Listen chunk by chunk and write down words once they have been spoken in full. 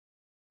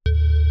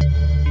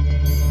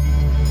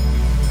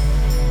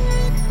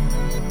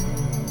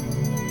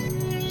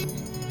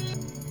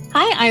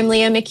I'm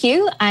Leah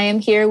McHugh. I am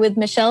here with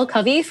Michelle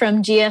Covey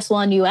from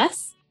GS1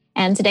 US.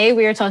 And today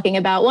we are talking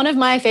about one of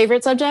my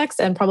favorite subjects,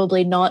 and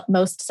probably not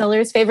most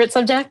sellers' favorite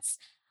subjects,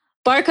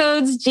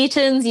 barcodes,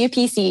 GTINs,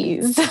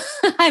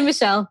 UPCs. Hi,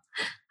 Michelle.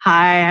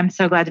 Hi, I'm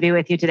so glad to be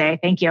with you today.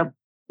 Thank you.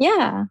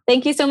 Yeah,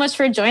 thank you so much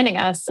for joining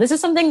us. This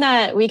is something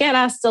that we get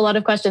asked a lot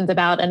of questions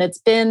about, and it's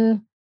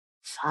been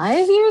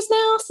 5 years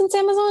now since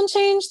Amazon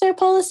changed their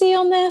policy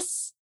on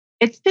this.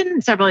 It's been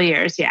several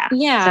years, yeah.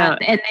 Yeah.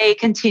 And they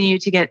continue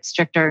to get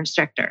stricter and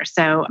stricter.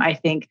 So I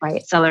think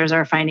sellers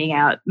are finding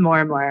out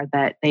more and more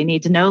that they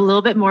need to know a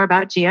little bit more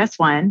about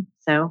GS1.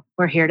 So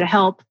we're here to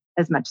help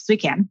as much as we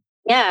can.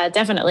 Yeah,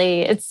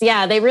 definitely.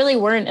 They really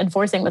weren't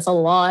enforcing this a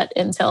lot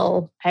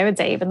until I would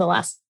say even the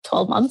last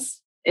 12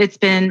 months. It's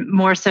been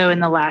more so in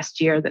the last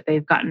year that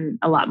they've gotten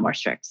a lot more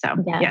strict. So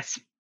yes.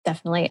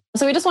 Definitely.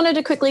 So we just wanted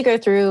to quickly go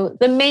through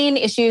the main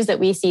issues that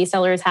we see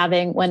sellers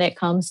having when it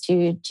comes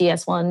to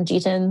GS1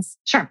 GTINs.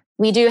 Sure.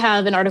 We do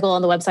have an article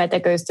on the website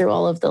that goes through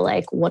all of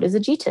the what is a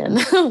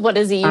GTIN? What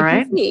is a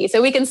UPC? Right. So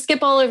we can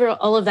skip all over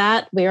all of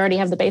that. We already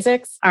have the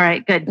basics. All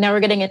right, good. Now we're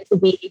getting into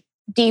the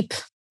deep,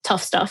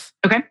 tough stuff.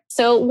 Okay.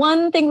 So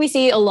one thing we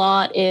see a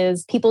lot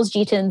is people's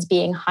GTINs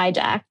being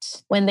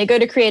hijacked. When they go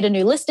to create a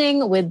new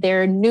listing with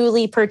their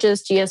newly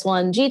purchased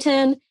GS1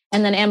 GTIN,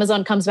 and then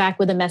Amazon comes back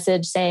with a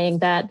message saying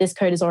that this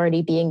code is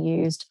already being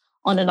used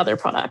on another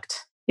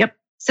product. Yep.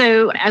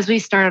 So as we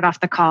started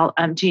off the call,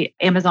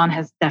 Amazon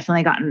has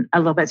definitely gotten a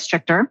little bit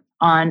stricter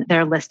on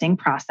their listing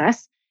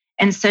process.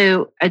 And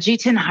so a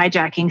GTIN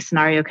hijacking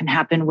scenario can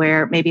happen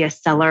where maybe a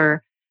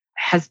seller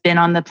has been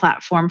on the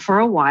platform for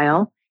a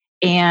while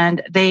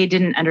and they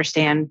didn't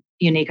understand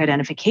unique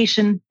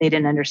identification. They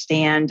didn't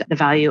understand the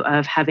value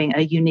of having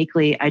a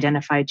uniquely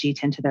identified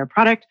GTIN to their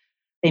product.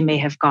 They may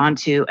have gone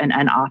to an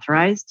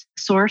unauthorized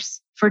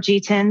source for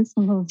GTINs.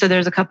 Mm-hmm. So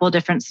there's a couple of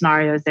different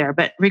scenarios there.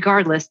 But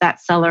regardless,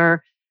 that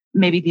seller,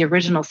 maybe the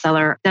original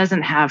seller,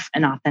 doesn't have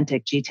an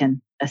authentic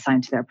GTIN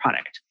assigned to their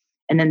product.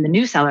 And then the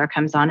new seller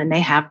comes on and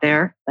they have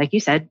their, like you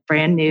said,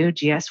 brand new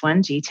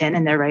GS1 GTIN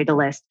and they're ready to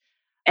list.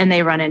 And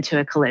they run into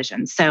a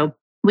collision. So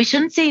we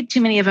shouldn't see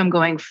too many of them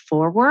going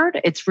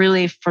forward. It's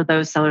really for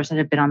those sellers that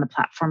have been on the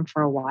platform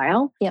for a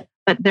while. Yep.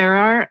 But there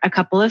are a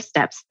couple of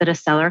steps that a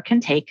seller can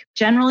take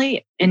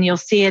generally, and you'll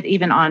see it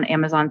even on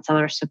Amazon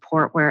Seller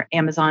Support where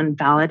Amazon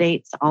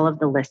validates all of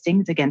the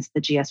listings against the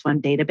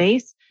GS1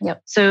 database.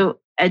 Yep. So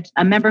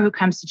a member who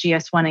comes to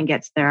GS1 and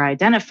gets their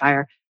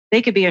identifier,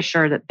 they could be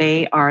assured that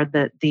they are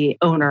the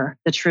owner,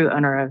 the true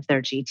owner of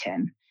their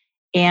GTIN.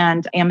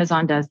 And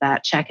Amazon does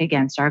that check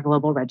against our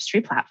global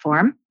registry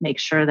platform, make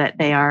sure that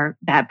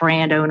that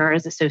brand owner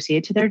is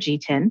associated to their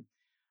GTIN.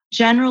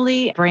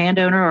 Generally, a brand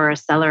owner or a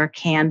seller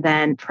can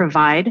then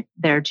provide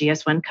their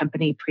GS1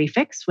 company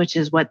prefix, which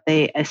is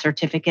a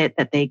certificate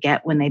that they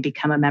get when they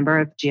become a member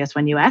of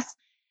GS1 US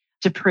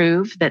to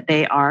prove that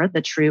they are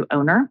the true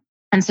owner.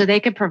 And so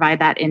they could provide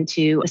that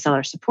into a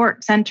seller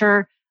support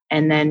center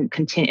and then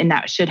continue, and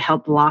that should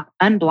help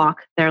unblock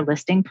their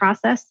listing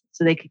process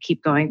so they could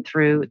keep going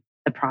through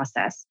the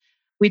process.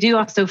 We do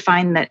also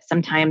find that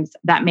sometimes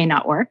that may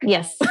not work.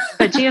 Yes.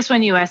 But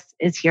GS1 US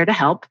is here to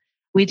help.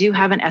 We do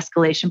have an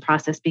escalation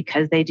process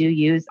because they do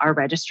use our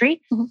registry.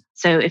 Mm-hmm.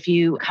 So if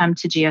you come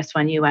to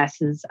GS1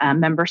 US's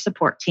member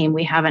support team,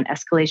 we have an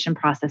escalation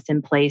process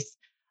in place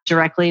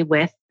directly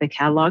with the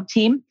catalog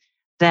team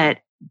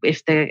that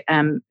if the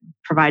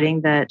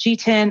providing the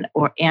GTIN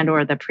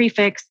or the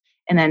prefix,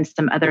 and then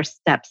some other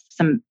steps,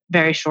 some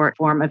very short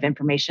form of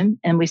information,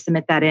 and we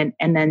submit that in,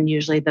 and then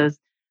usually those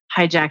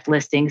hijacked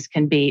listings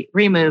can be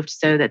removed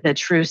so that the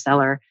true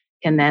seller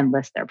can then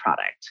list their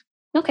product.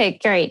 Okay,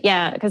 great.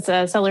 Yeah, because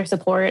seller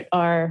support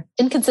are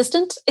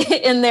inconsistent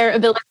in their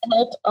ability to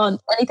help on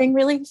anything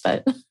really.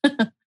 But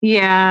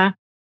yeah,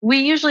 we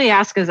usually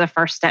ask as a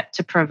first step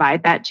to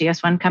provide that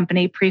GS1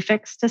 company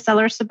prefix to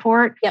seller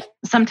support. Yep.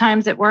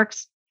 Sometimes it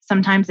works,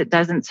 sometimes it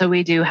doesn't. So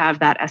we do have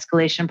that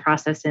escalation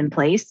process in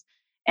place.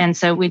 And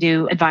so we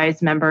do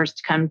advise members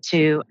to come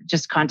to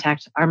just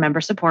contact our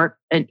member support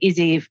at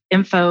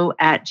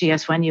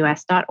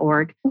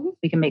easyinfo@gs1us.org. Mm-hmm.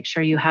 We can make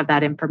sure you have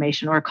that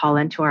information or call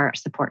into our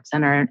support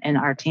center and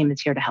our team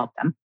is here to help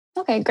them.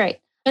 Okay, great.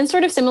 And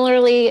sort of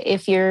similarly,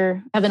 if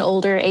you have an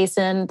older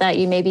ASIN that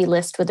you maybe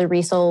list with a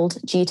resold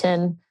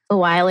GTIN a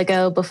while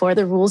ago before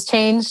the rules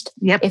changed,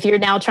 yep. If you're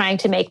now trying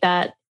to make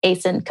that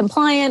ASIN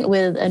compliant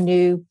with a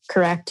new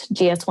correct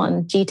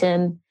GS1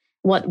 GTIN,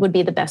 what would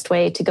be the best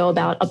way to go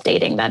about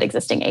updating that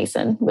existing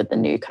ASIN with the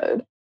new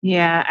code?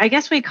 Yeah, I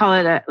guess we call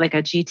it a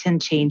GTIN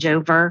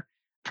changeover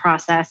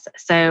process.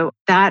 So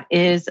that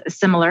is a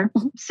similar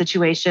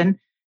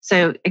situation.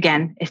 So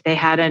again, if they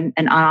had an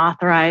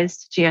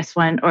unauthorized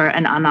GS1 or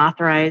an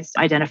unauthorized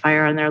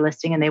identifier on their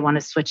listing and they want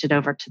to switch it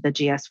over to the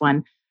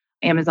GS1,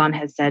 Amazon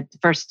has said the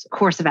first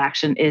course of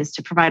action is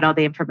to provide all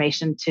the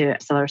information to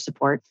seller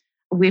support.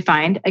 We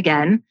find,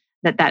 again,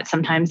 that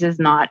sometimes is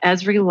not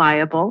as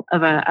reliable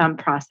of a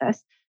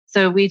process.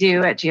 So we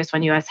do at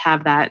GS1 US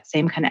have that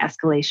same kind of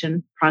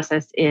escalation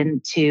process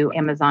into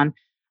Amazon.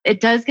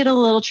 It does get a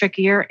little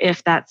trickier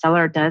if that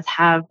seller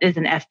is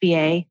an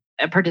FBA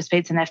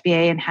participates in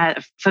FBA and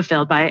has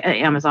fulfilled by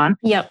Amazon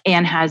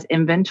and has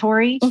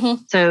inventory.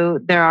 So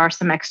there are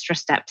some extra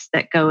steps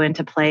that go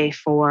into play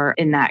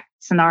in that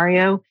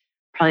scenario.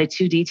 Probably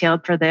too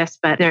detailed for this,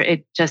 but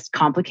it just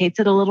complicates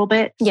it a little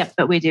bit.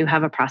 But we do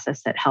have a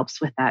process that helps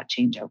with that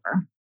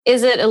changeover.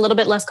 Is it a little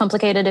bit less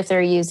complicated if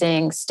they're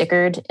using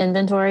stickered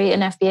inventory in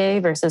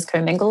FBA versus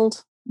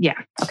commingled? Yeah.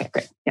 Okay,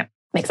 great. Yeah,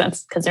 makes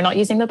sense because they're not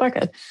using the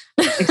barcode.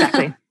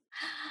 Exactly.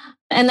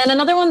 And then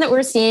another one that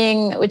we're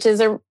seeing, which is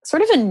a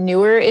sort of a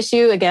newer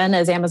issue, again,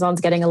 as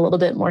Amazon's getting a little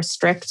bit more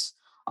strict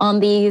on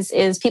these,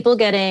 is people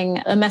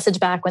getting a message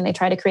back when they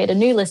try to create a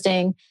new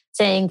listing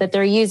saying that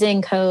they're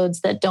using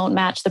codes that don't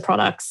match the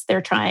products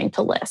they're trying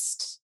to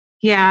list.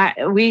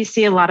 Yeah, we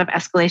see a lot of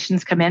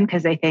escalations come in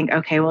because they think,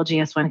 okay, well,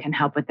 GS1 can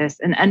help with this.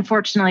 And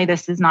unfortunately,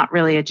 this is not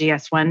really a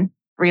GS1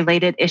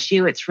 related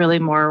issue. It's really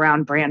more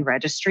around brand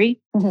registry.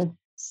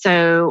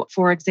 So,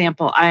 for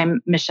example,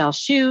 I'm Michelle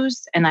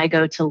Shoes and I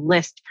go to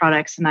list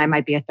products and I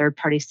might be a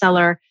third-party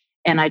seller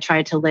and I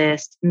try to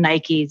list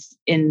Nikes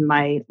in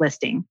my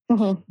listing.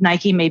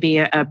 Nike may be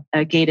a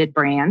gated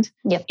brand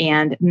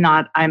and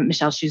I'm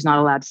Michelle Shoes not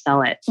allowed to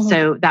sell it.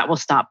 So that will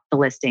stop the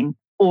listing.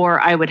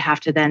 Or I would have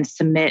to then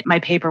submit my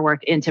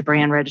paperwork into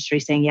brand registry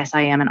saying, yes,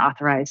 I am an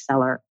authorized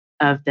seller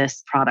of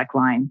this product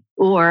line.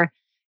 Or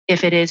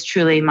if it is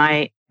truly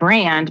my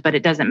brand, but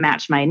it doesn't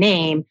match my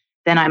name,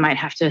 then I might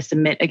have to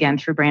submit again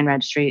through brand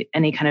registry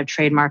any kind of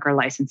trademark or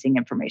licensing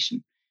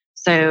information.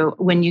 So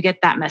when you get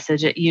that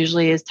message, it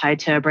usually is tied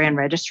to a brand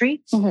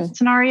registry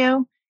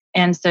scenario.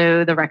 And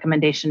so the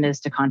recommendation is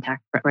to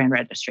contact brand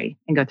registry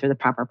and go through the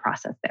proper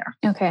process there.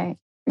 Okay.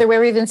 The way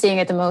we've been seeing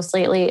it the most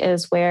lately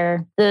is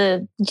where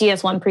the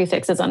GS1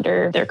 prefix is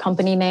under their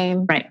company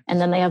name. Right. And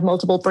then they have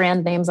multiple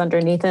brand names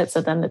underneath it.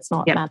 So then it's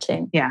not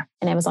matching an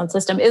Amazon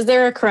system. Is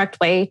there a correct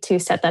way to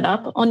set that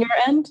up on your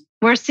end?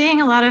 We're seeing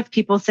a lot of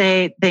people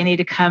say they need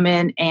to come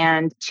in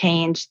and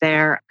change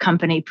their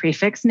company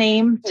prefix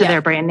name to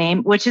their brand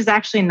name, which is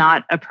actually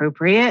not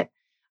appropriate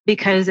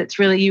because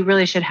you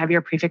really should have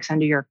your prefix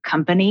under your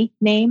company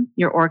name,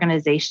 your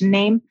organization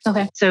name.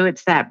 Okay. So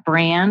it's that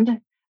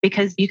brand,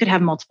 because you could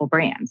have multiple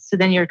brands. So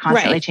then you're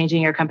constantly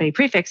changing your company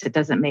prefix. It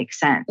doesn't make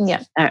sense.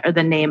 Or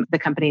the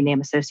company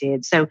name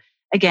associated. So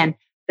again,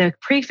 the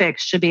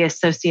prefix should be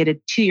associated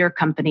to your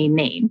company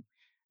name.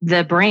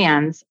 The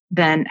brands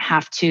then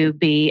have to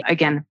be,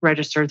 again,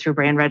 registered through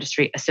brand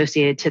registry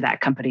associated to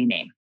that company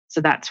name. So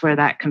that's where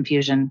that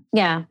confusion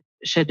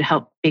should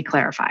help be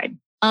clarified.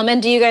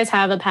 And do you guys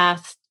have a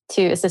path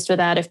to assist with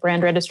that if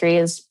brand registry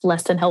is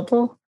less than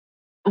helpful?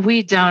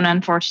 We don't,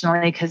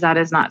 unfortunately, because that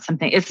is not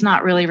something, it's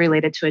not really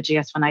related to a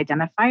GS1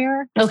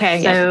 identifier.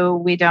 Okay. So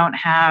we don't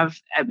have,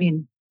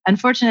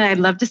 unfortunately, I'd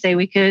love to say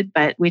we could,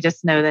 but we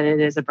just know that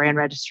it is a brand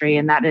registry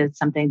and that is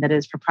something that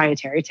is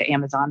proprietary to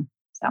Amazon.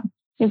 So.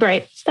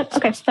 Right.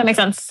 Okay. That makes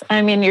sense.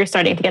 I mean, you're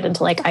starting to get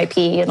into like IP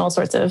and all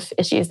sorts of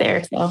issues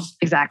there. So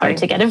exactly. Hard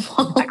to get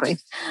involved. Exactly.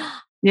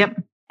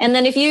 Yep. And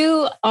then if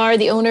you are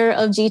the owner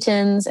of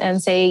GTINs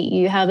and say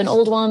you have an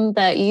old one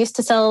that you used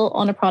to sell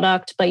on a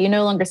product, but you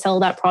no longer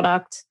sell that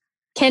product,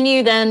 can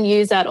you then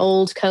use that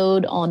old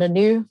code on a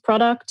new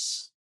product?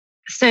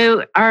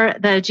 So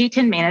the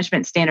GTIN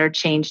management standard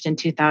changed in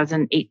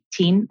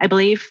 2018, I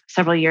believe,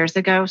 several years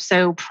ago.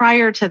 So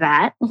prior to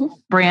that,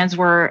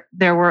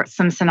 there were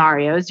some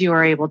scenarios you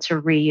were able to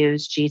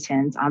reuse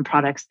GTINs on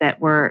products that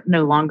were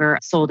no longer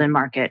sold in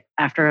market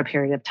after a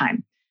period of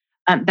time.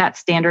 That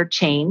standard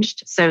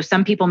changed. So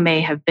some people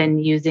may have been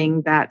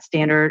using that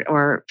standard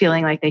or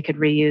feeling like they could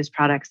reuse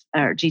products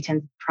or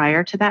GTINs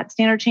prior to that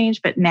standard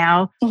change. But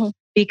now,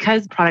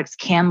 because products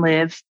can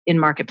live in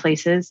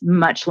marketplaces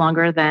much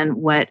longer than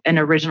what an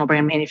original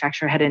brand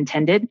manufacturer had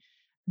intended,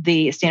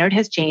 the standard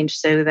has changed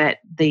so that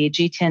the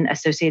GTIN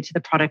associated to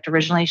the product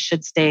originally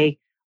should stay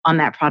on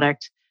that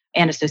product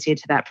and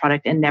associated to that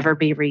product and never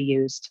be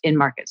reused in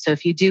market. So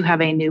if you do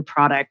have a new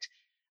product,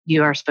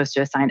 you are supposed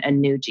to assign a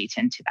new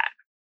GTIN to that.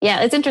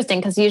 Yeah, it's interesting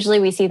because usually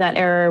we see that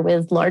error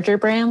with larger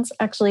brands.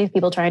 Actually,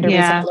 people trying to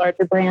resell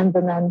larger brands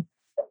and then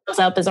it goes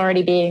up as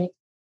already being.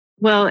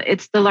 Well,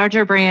 it's the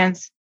larger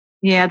brands.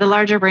 Yeah, the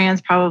larger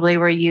brands probably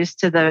were used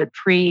to the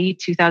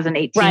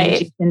pre-2018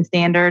 GTIN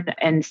standard.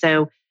 And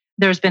so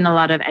there's been a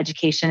lot of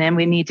education and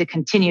we need to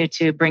continue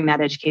to bring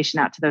that education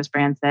out to those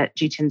brands that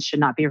GTINs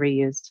should not be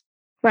reused.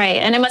 Right.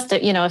 And it must,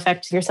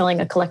 affect if you're selling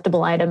a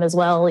collectible item as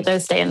well.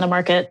 Those stay in the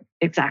market.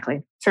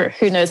 Exactly. For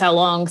who knows how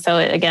long. So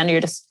again,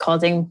 you're just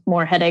causing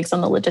more headaches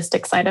on the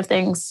logistics side of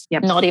things.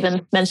 Yep. Not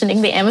even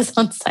mentioning the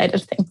Amazon side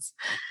of things.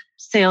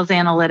 Sales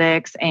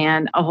analytics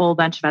and a whole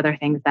bunch of other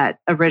things that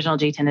original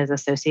GTIN is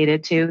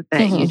associated to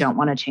that you don't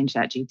want to change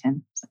that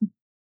GTIN. So.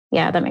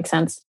 Yeah, that makes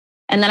sense.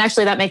 And then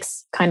actually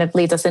that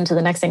leads us into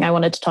the next thing I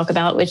wanted to talk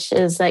about, which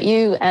is that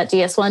you at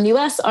GS1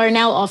 US are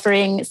now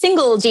offering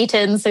single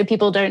GTINs so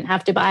people don't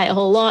have to buy a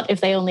whole lot if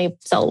they only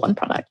sell one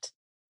product.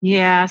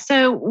 Yeah,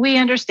 so we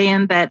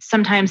understand that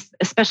sometimes,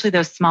 especially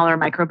those smaller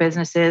micro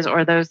businesses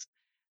or those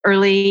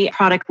early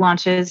product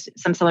launches,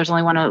 some sellers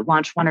only want to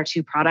launch one or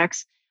two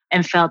products.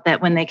 and felt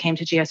that when they came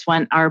to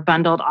GS1, our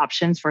bundled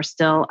options were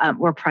still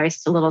were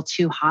priced a little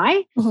too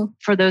high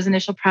for those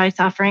initial price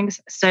offerings.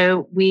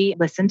 So we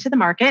listened to the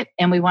market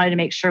and we wanted to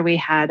make sure we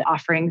had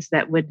offerings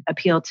that would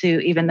appeal to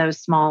even those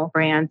small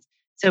brands.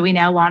 So we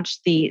now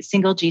launched the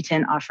single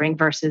G10 offering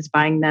versus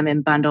buying them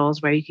in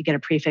bundles where you could get a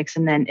prefix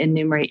and then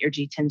enumerate your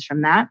G10s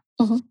from that.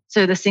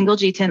 So the single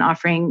G10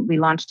 offering we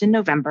launched in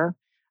November.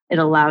 It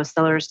allows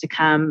sellers to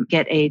come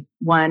get a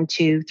 1,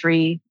 2,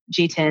 3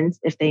 G10s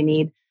if they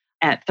need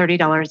at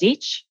 $30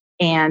 each.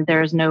 And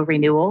there's no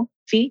renewal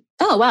fee.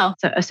 Oh, wow.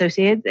 So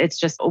associated, it's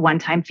just a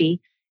one-time fee.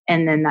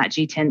 And then that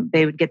G10,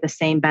 they would get the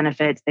same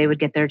benefits. They would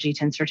get their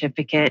G10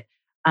 certificate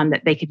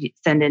that they could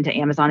send into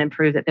Amazon and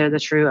prove that they're the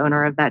true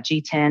owner of that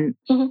G10.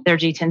 Their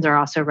G10s are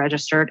also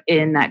registered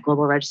in that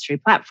global registry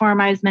platform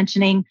I was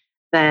mentioning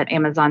that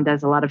Amazon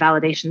does a lot of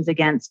validations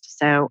against.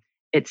 So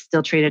it's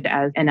still treated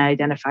as an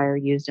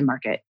identifier used in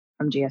market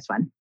from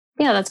GS1.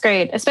 Yeah, that's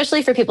great,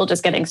 especially for people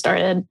just getting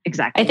started.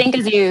 Exactly. I think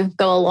as you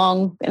go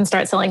along and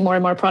start selling more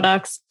and more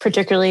products,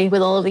 particularly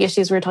with all of the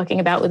issues we're talking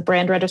about with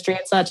brand registry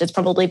and such, it's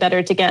probably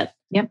better to get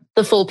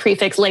the full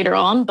prefix later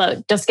on,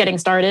 but just getting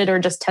started or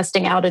just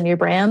testing out a new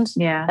brand,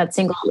 that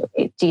single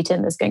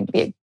G10 is going to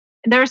be.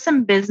 There are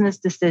some business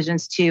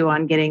decisions too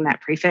on getting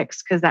that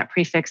prefix because that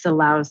prefix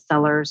allows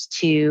sellers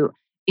to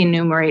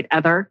enumerate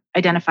other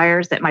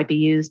identifiers that might be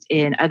used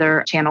in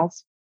other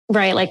channels.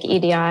 Right, like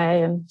EDI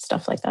and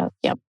stuff like that.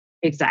 Yep.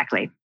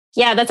 Exactly.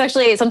 Yeah, that's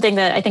actually something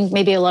that I think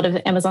maybe a lot of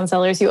Amazon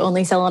sellers who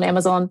only sell on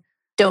Amazon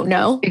don't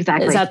know.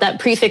 Exactly. Is that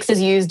prefix is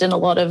used in a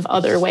lot of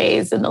other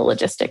ways in the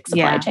logistics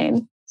supply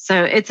chain.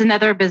 So it's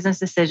another business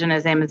decision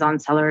as Amazon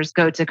sellers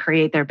go to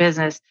create their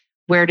business.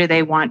 Where do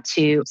they want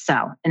to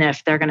sell? And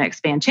if they're going to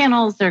expand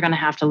channels, they're going to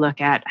have to look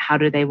at how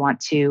do they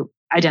want to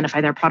identify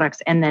their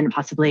products and then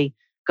possibly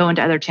go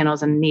into other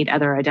channels and need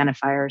other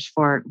identifiers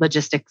for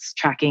logistics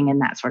tracking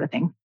and that sort of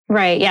thing.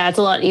 Right. Yeah. It's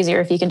a lot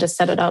easier if you can just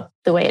set it up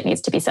the way it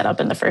needs to be set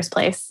up in the first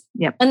place.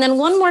 Yep. And then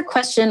one more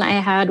question I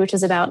had, which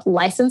is about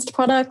licensed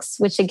products,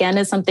 which again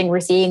is something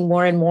we're seeing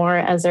more and more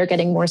as they're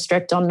getting more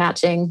strict on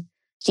matching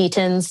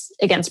G10s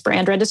against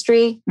brand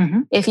registry.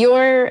 If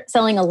you're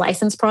selling a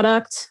licensed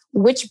product,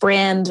 which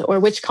brand or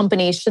which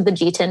company should the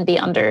G10 be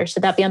under?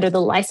 Should that be under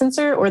the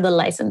licensor or the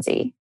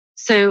licensee?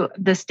 So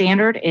the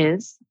standard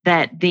is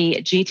that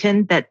the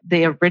G10, that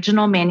the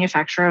original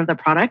manufacturer of the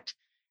product,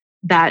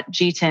 that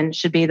G10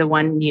 should be the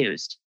one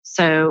used.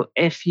 So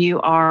if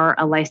you are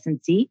a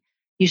licensee,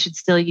 you should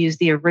still use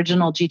the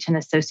original G10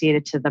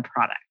 associated to the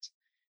product.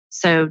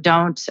 So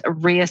don't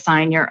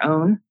reassign your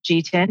own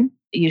G10.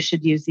 You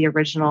should use the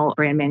original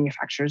brand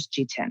manufacturer's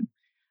G10.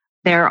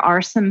 There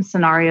are some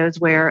scenarios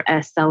where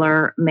a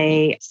seller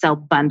may sell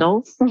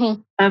bundles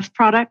of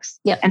products.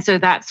 And so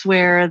that's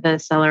where the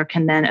seller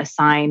can then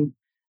assign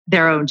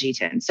their own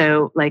G10.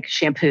 So like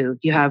shampoo,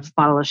 you have a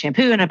bottle of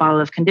shampoo and a bottle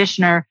of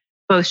conditioner.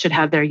 Both should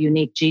have their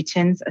unique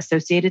G10s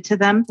associated to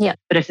them.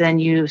 But if then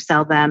you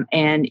sell them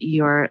and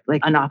you're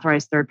like an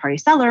authorized third-party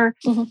seller,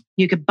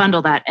 you could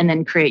bundle that and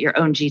then create your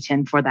own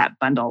G10 for that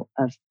bundle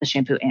of the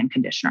shampoo and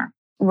conditioner.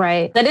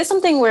 Right. That is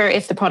something where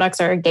if the products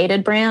are a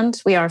gated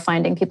brand, we are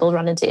finding people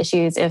run into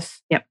issues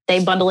if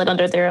they bundle it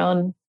under their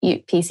own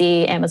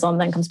PC, Amazon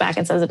then comes back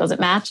and says it doesn't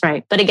match.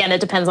 Right. But again,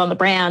 it depends on the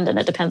brand and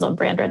it depends on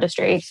brand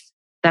registry.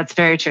 That's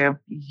very true.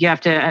 You have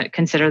to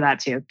consider that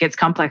too. It gets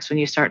complex when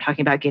you start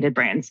talking about gated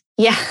brands.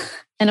 Yeah.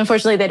 And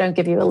unfortunately, they don't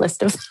give you a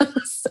list of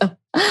those. So.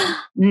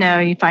 No,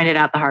 you find it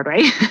out the hard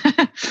way.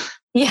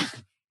 Yeah.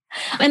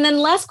 And then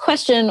last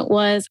question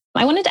was,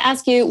 I wanted to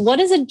ask you, what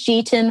is a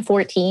G10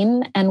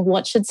 14 and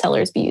what should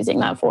sellers be using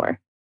that for?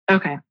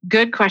 Okay,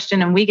 good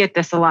question. And we get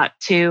this a lot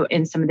too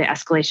in some of the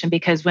escalation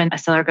because when a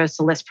seller goes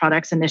to list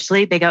products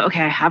initially, they go,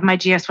 okay, I have my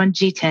GS1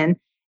 G10.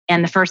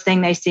 And the first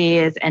thing they see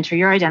is enter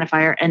your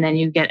identifier and then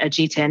you get a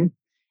G10.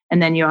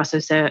 And then you also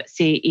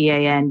see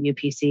EAN,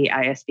 UPC,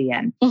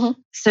 ISBN.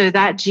 So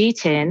that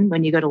G10,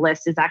 when you go to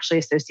list, is actually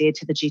associated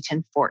to the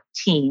G10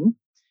 14,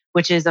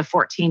 which is a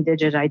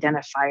 14-digit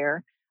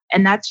identifier.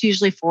 And that's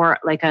usually for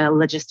like a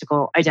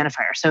logistical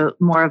identifier. So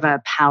more of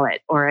a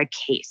pallet or a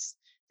case,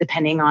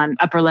 depending on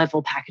upper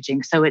level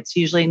packaging. So it's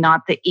usually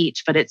not the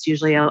each, but it's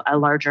usually a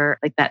larger,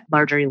 like that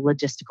larger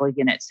logistical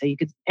unit. So you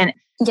could, and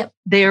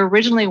they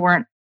originally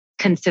weren't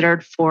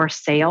considered for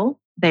sale.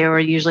 They were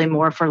usually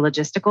more for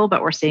logistical,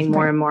 but we're seeing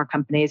more and more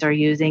companies are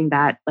using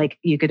that. Like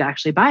you could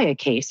actually buy a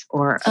case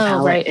or a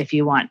pallet if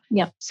you want.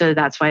 So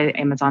that's why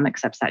Amazon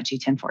accepts that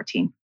G10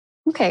 14.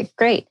 Okay,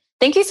 great.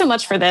 Thank you so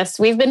much for this.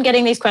 We've been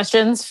getting these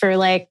questions for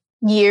like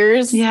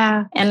years.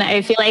 Yeah. And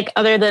I feel like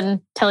other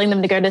than telling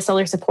them to go to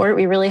seller support,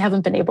 we really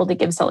haven't been able to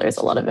give sellers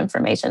a lot of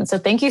information. So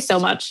thank you so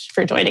much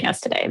for joining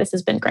us today. This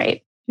has been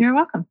great. You're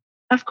welcome.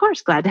 Of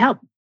course. Glad to help.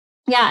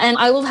 Yeah. And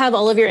I will have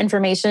all of your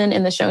information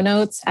in the show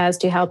notes as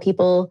to how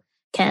people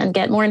can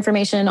get more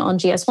information on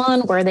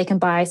GS1, where they can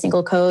buy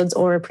single codes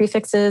or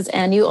prefixes.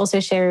 And you also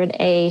shared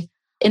a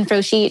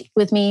info sheet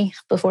with me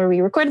before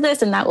we recorded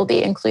this, and that will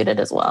be included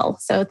as well.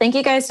 So thank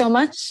you guys so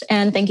much.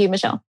 And thank you,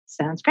 Michelle.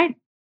 Sounds great.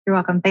 You're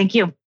welcome. Thank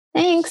you.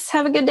 Thanks.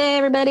 Have a good day,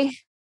 everybody.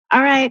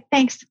 All right.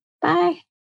 Thanks. Bye.